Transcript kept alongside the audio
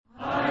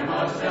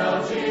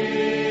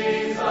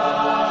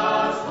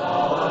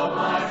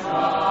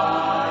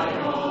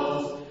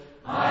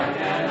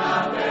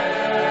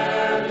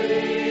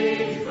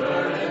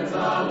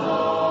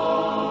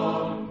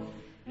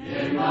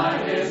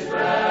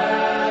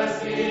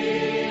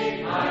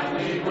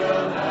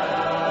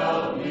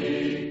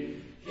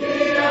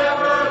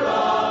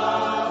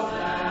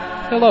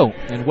Hello,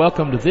 and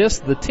welcome to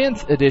this, the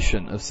 10th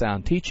edition of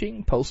Sound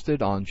Teaching,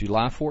 posted on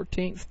July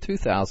 14th,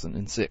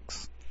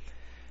 2006.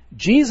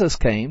 Jesus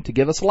came to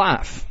give us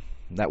life.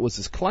 That was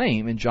his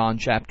claim in John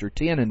chapter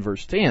 10 and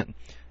verse 10.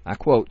 I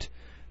quote,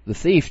 "The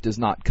thief does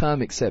not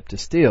come except to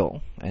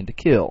steal, and to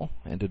kill,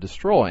 and to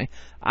destroy.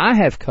 I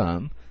have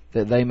come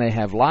that they may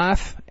have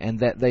life, and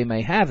that they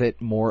may have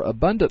it more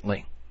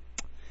abundantly."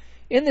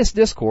 In this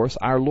discourse,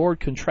 our Lord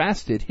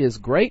contrasted his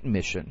great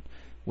mission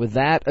with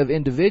that of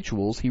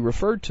individuals he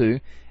referred to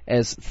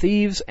as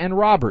thieves and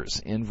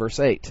robbers in verse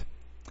 8.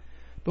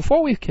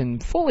 Before we can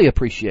fully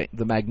appreciate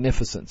the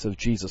magnificence of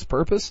Jesus'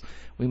 purpose,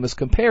 we must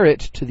compare it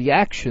to the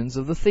actions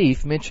of the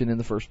thief mentioned in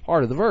the first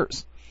part of the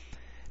verse.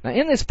 Now,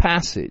 in this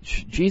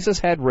passage, Jesus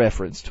had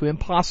reference to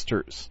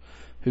impostors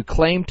who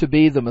claimed to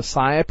be the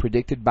Messiah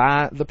predicted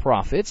by the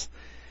prophets,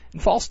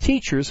 and false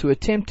teachers who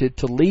attempted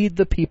to lead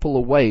the people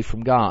away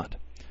from God.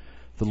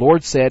 The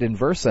Lord said in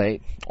verse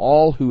 8,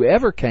 "All who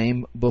ever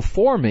came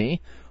before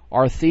me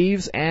are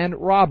thieves and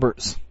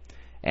robbers."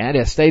 And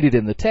as stated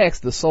in the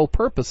text, the sole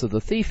purpose of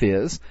the thief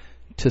is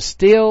to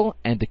steal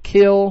and to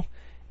kill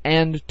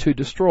and to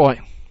destroy.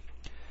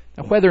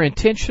 Now, whether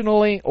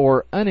intentionally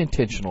or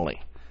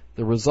unintentionally,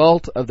 the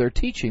result of their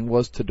teaching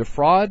was to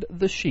defraud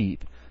the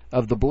sheep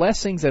of the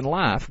blessings and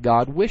life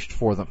God wished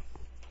for them.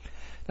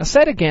 Now,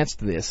 set against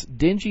this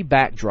dingy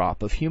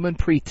backdrop of human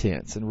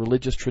pretense and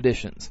religious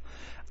traditions,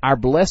 our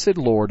blessed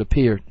Lord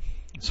appeared.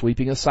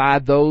 Sweeping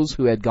aside those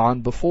who had gone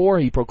before,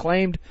 he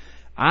proclaimed,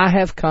 "I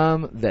have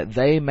come that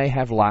they may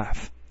have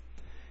life."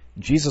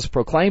 Jesus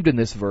proclaimed in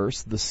this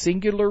verse the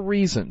singular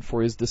reason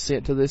for his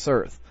descent to this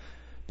earth.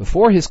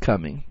 Before his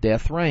coming,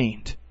 death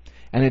reigned.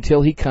 And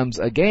until he comes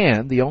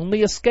again, the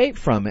only escape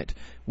from it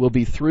will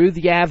be through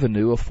the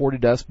avenue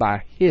afforded us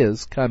by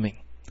his coming.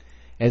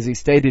 As he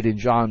stated in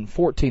John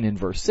 14 and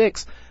verse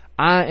 6,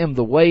 "I am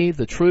the way,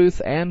 the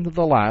truth, and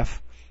the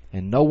life,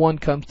 and no one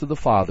comes to the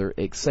Father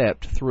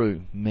except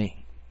through me."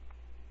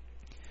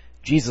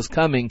 Jesus'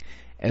 coming,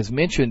 as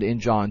mentioned in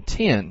John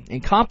 10,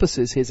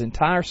 encompasses his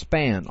entire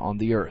span on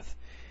the earth.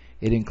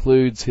 It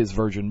includes his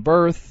virgin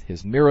birth,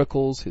 his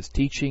miracles, his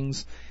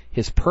teachings,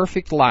 his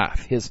perfect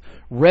life, his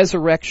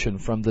resurrection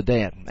from the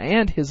dead,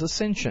 and his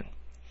ascension.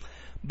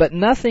 But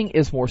nothing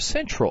is more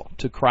central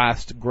to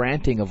Christ's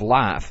granting of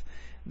life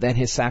than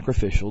his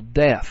sacrificial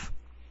death.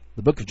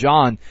 The book of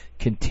John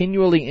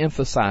continually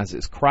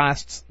emphasizes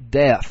Christ's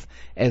death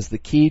as the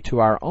key to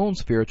our own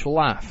spiritual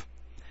life.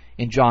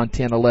 In John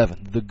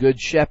 10:11, the Good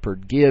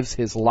Shepherd gives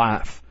his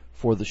life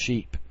for the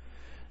sheep.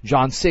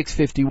 John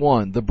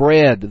 6:51, "The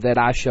bread that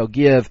I shall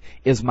give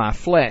is my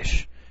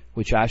flesh,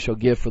 which I shall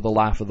give for the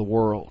life of the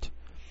world."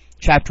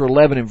 Chapter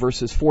 11 and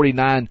verses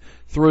 49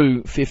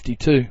 through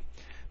 52.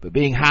 "But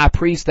being high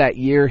priest that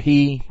year,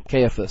 he,"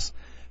 Caiaphas,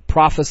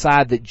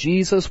 "prophesied that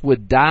Jesus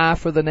would die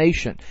for the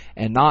nation,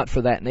 and not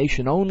for that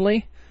nation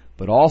only,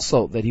 but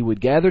also that he would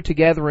gather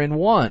together in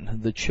one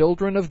the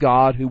children of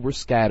God who were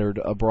scattered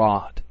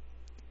abroad."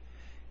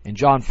 In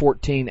John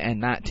 14 and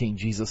 19,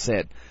 Jesus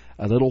said,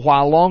 "A little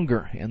while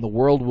longer, and the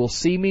world will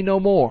see me no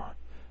more.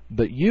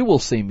 But you will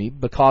see me,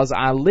 because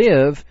I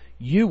live,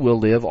 you will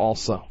live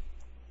also."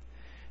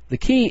 The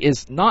key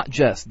is not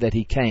just that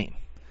he came,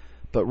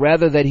 but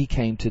rather that he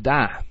came to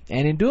die,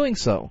 and in doing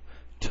so,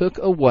 took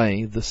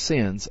away the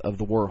sins of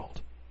the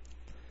world.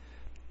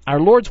 Our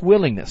Lord's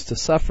willingness to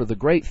suffer the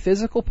great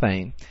physical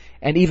pain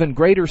and even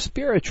greater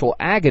spiritual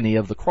agony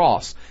of the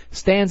cross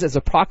stands as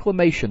a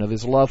proclamation of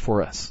his love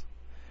for us.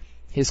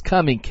 His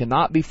coming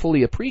cannot be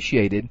fully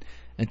appreciated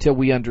until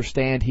we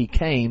understand he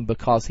came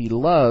because he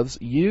loves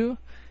you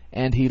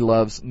and he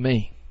loves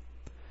me.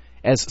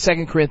 As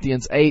 2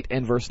 Corinthians 8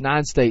 and verse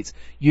 9 states,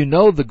 "You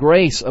know the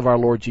grace of our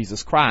Lord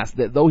Jesus Christ,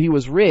 that though he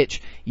was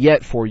rich,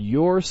 yet for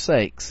your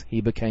sakes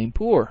he became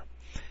poor,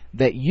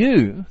 that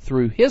you,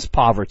 through his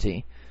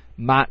poverty,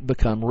 might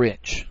become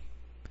rich."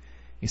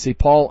 You see,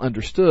 Paul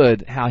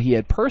understood how he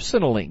had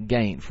personally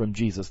gained from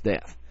Jesus'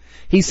 death.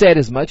 He said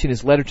as much in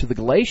his letter to the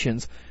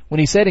Galatians when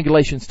he said in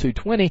Galatians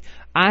 2:20,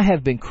 "I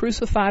have been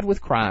crucified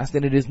with Christ,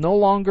 and it is no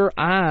longer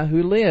I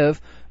who live,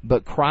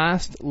 but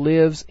Christ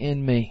lives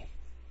in me.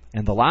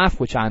 And the life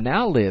which I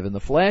now live in the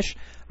flesh,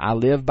 I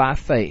live by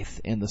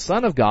faith in the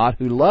Son of God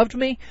who loved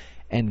me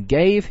and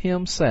gave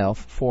himself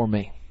for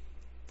me."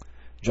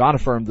 John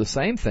affirmed the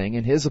same thing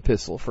in his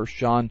epistle, 1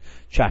 John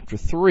chapter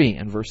 3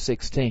 and verse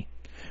 16,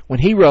 when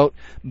he wrote,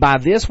 "By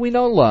this we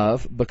know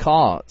love,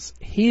 because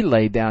he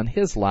laid down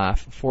his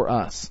life for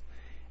us,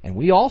 and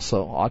we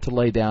also ought to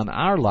lay down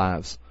our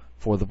lives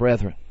for the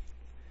brethren."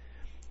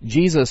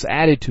 Jesus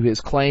added to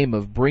his claim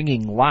of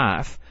bringing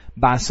life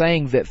by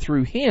saying that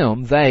through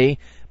him they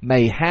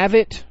may have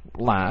it,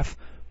 life,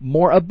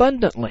 more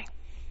abundantly.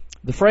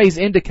 The phrase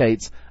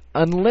indicates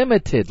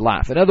unlimited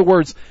life. In other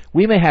words,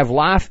 we may have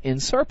life in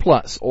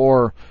surplus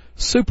or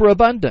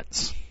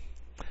superabundance.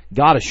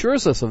 God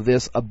assures us of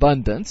this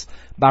abundance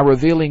by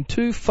revealing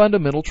two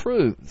fundamental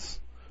truths.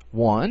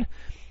 One,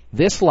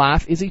 this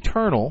life is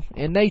eternal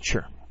in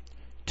nature.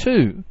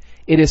 Two,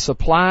 it is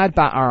supplied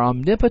by our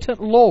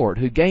omnipotent Lord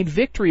who gained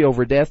victory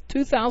over death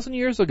 2,000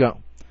 years ago.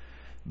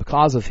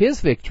 Because of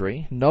His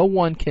victory, no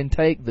one can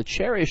take the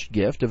cherished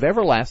gift of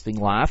everlasting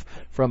life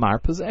from our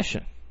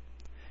possession.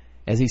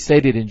 As He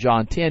stated in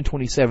John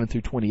 10:27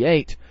 through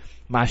 28,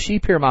 "My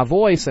sheep hear my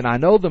voice, and I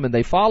know them, and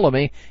they follow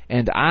me,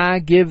 and I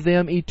give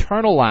them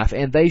eternal life,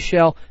 and they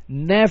shall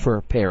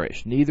never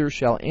perish, neither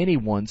shall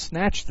anyone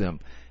snatch them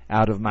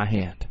out of my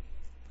hand."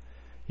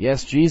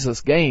 Yes,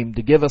 Jesus came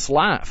to give us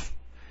life.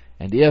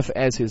 And if,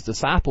 as His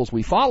disciples,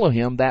 we follow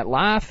Him, that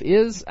life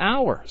is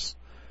ours.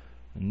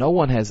 No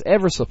one has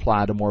ever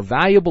supplied a more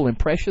valuable and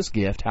precious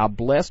gift. How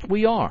blessed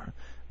we are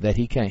that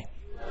He came.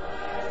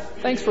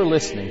 Thanks for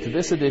listening to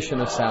this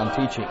edition of Sound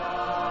Teaching.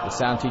 The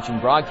Sound Teaching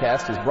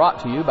broadcast is brought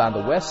to you by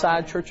the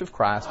Westside Church of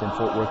Christ in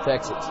Fort Worth,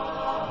 Texas.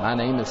 My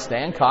name is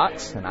Stan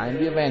Cox, and I am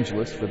the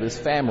evangelist for this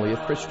family of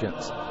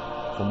Christians.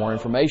 For more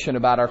information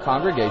about our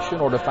congregation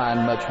or to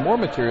find much more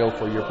material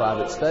for your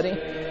private study,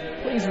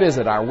 please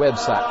visit our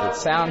website at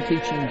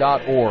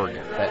soundteaching.org.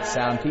 That's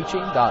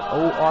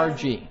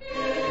soundteaching.org.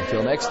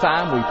 Until next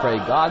time, we pray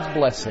God's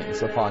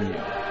blessings upon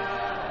you.